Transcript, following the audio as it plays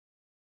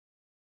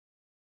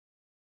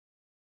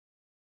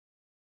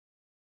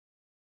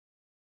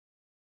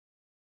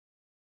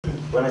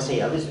When I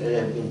say I was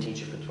been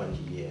teacher for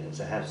 20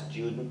 years, I have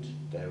students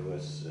that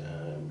was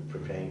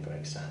preparing for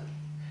exam,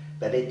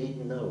 but they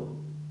didn't know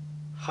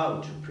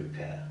how to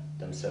prepare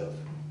themselves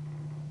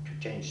to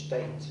change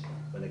state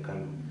when they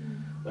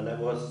come. When I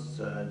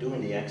was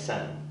doing the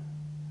exam,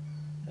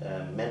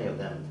 many of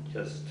them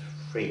just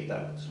freaked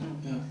out.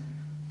 Yeah.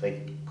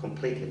 They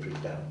completely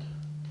freaked out.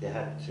 They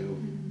had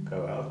to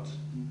go out,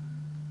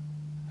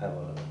 have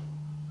a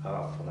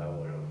half an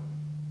hour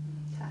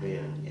of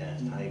real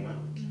time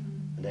out,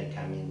 and then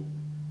come in.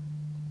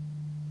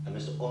 And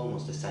it's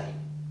almost the same.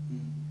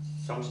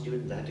 Some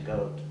students had to go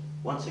out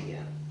once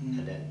again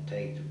and then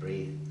take to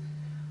breathe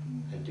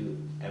and do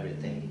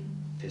everything,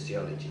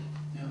 physiology.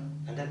 Yeah.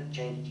 And that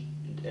changed,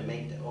 they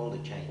made all the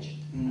change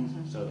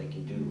so they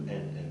can do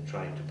and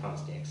try to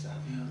pass the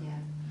exam. Yeah.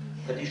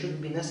 But it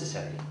shouldn't be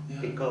necessary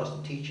because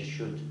the teacher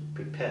should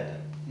prepare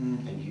them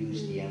and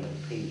use the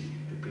NLP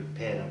to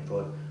prepare them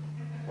for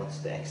what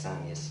the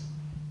exam is.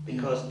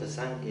 Because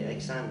the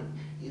exam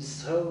is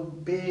so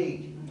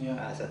big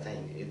as I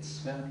think.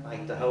 It's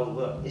like the whole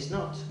world. It's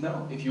not.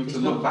 No, if you were to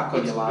look back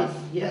on your life.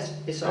 Yes,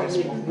 it's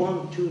only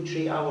 1, 2,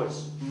 3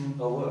 hours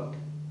of work.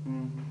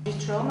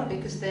 Trauma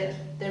because they're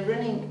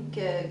running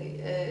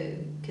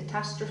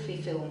catastrophe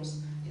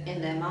films in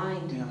their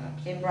mind,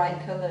 in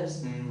bright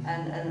colours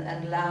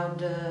and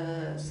loud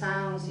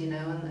sounds, you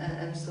know,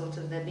 and sort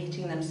of they're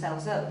beating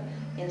themselves up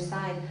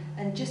inside.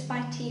 And just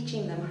by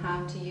teaching them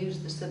how to use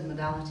the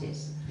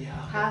submodalities,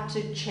 how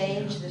to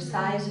change the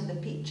size of the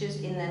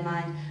pictures in their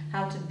mind,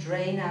 how to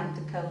drain out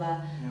the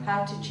colour,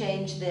 how to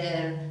change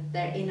their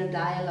inner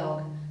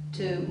dialogue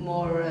to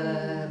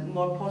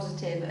more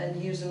positive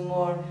and use a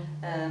more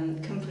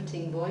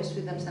comforting voice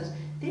with themselves.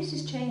 This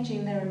is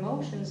changing their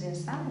emotions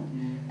inside,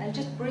 and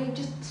just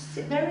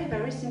very,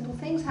 very simple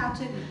things. How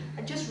to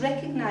just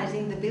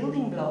recognizing the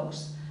building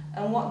blocks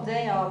and what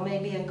they are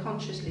maybe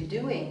unconsciously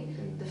doing.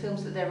 The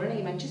films that they're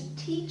running, and just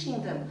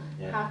teaching them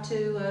how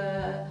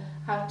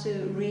to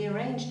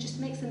rearrange just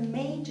makes a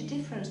major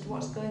difference to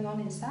what's going on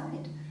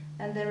inside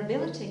and their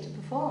ability to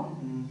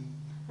perform.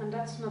 And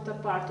that's not a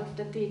part of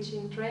the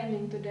teaching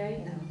training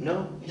today?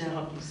 No, it's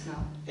not. It's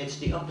not. It's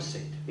the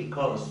opposite,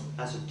 because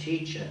as a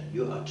teacher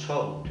you are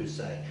told to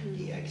say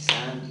the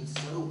exam is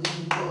so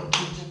important.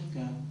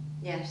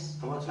 Yes.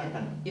 And what's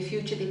happened? Your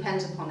future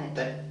depends upon it.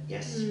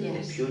 Yes,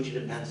 Yes. the future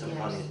depends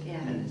upon it,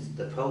 and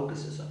the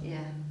focus is on it.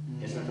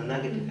 It's not a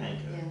negative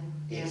anchor.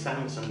 The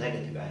exam is a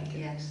negative anchor,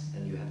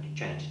 and you have to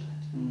change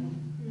that.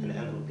 And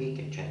NLP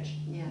can change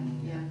it.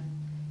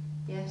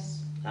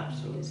 Yes.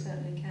 Absolutely. It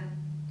certainly can.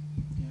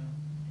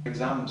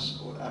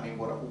 Exams, I mean,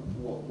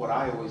 what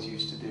I always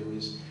used to do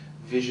is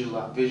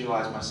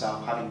visualize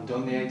myself having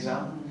done the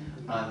exam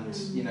and,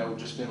 you know,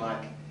 just been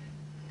like,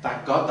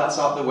 thank God that's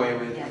out the way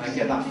with, and I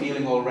get that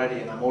feeling already,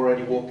 and I'm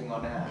already walking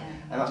on air.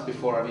 And that's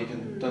before I've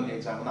even done the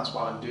exam, and that's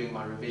while I'm doing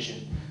my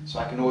revision. So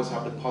I can always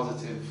have the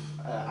positive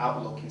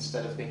outlook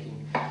instead of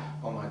thinking,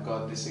 oh my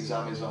God, this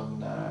exam is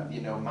on,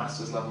 you know,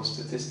 master's level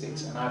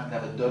statistics, and I've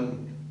never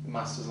done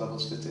master's level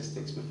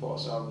statistics before.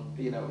 So,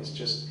 you know, it's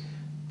just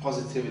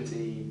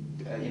positivity,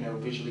 you know,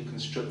 visually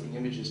constructing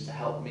images to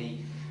help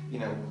me, you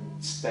know,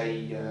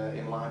 stay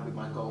in line with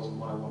my goals and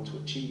what I want to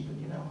achieve.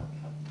 And, you know,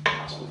 I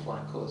pass with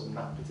flying colours in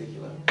that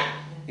particular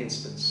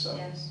instance. So.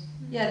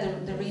 Yeah,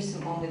 the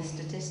recent one with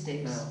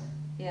statistics.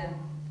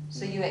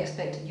 So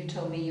you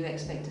told me you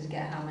expected to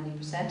get how many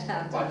 %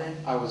 out of it?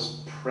 I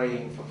was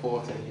praying for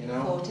 40, you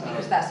know. 40,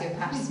 because that's your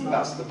pass mark.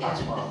 That's the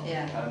pass mark.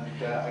 And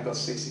I got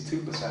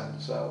 62%,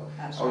 so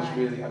that's I was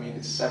really, I mean,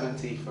 it's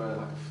 70 for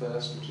like a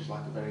first, which is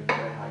like a very,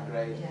 very high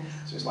grade.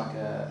 So it's like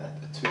a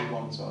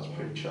 2-1, so I was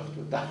pretty chuffed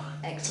with that.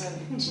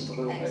 Excellent. Just a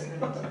little bit.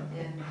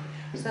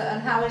 So,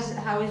 and how is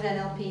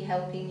NLP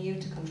helping you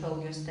to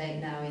control your state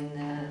now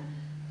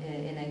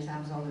in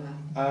exams,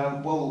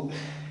 Oliver? Well,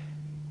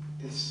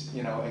 it's,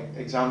 you know,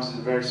 exams is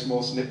a very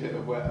small snippet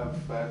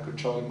of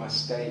controlling my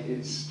state.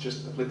 It's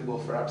just applicable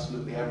for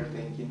absolutely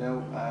everything, you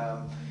know.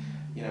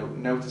 You know,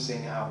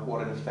 noticing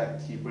what an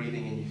effect your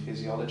breathing and your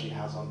physiology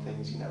has on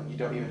things. You know, you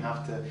don't even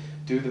have to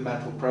do the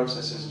mental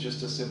processes.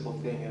 Just a simple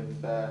thing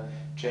of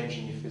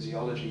changing your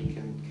physiology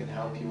can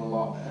help you a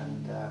lot.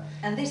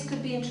 And this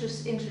could be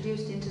introduced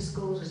into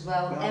schools as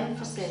well.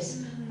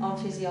 Emphasis on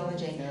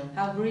physiology,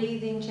 how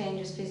breathing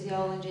changes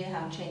physiology,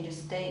 how it changes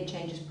state,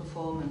 changes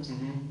performance.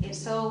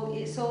 It's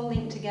all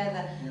linked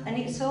together, and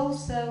it's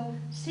also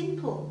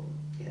simple.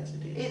 Yes,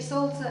 it is. It's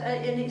also,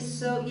 and it's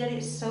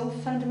so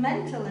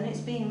fundamental, and it's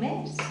being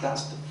missed.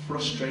 That's the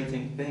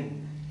frustrating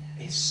thing.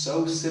 It's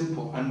so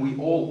simple,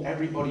 and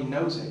everybody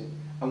knows it.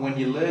 And when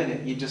you learn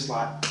it, you're just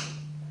like,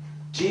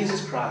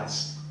 Jesus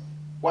Christ,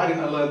 why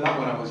didn't I learn that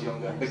when I was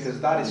younger? Because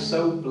that is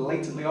so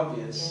blatantly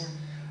obvious.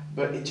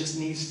 But it just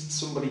needs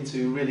somebody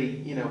to really,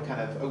 you know, kind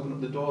of open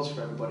up the doors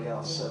for everybody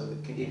else, so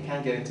that it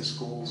can get into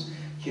schools.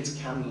 Kids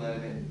can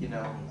learn it, you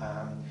know.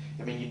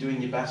 I mean, you're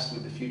doing your best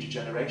with the future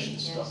generation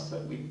stuff,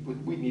 but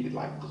we need it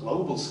like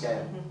global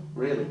scale,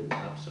 really.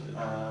 Absolutely.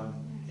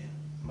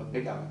 I'm a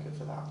big advocate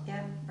for that.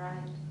 Yeah,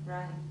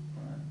 right.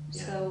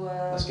 Yeah.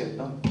 So Let's get it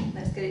done.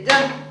 let's get it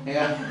done.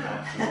 Yeah.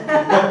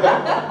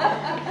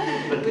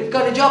 But We've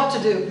got a job to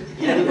do.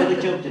 yeah, we've got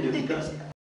a job to do because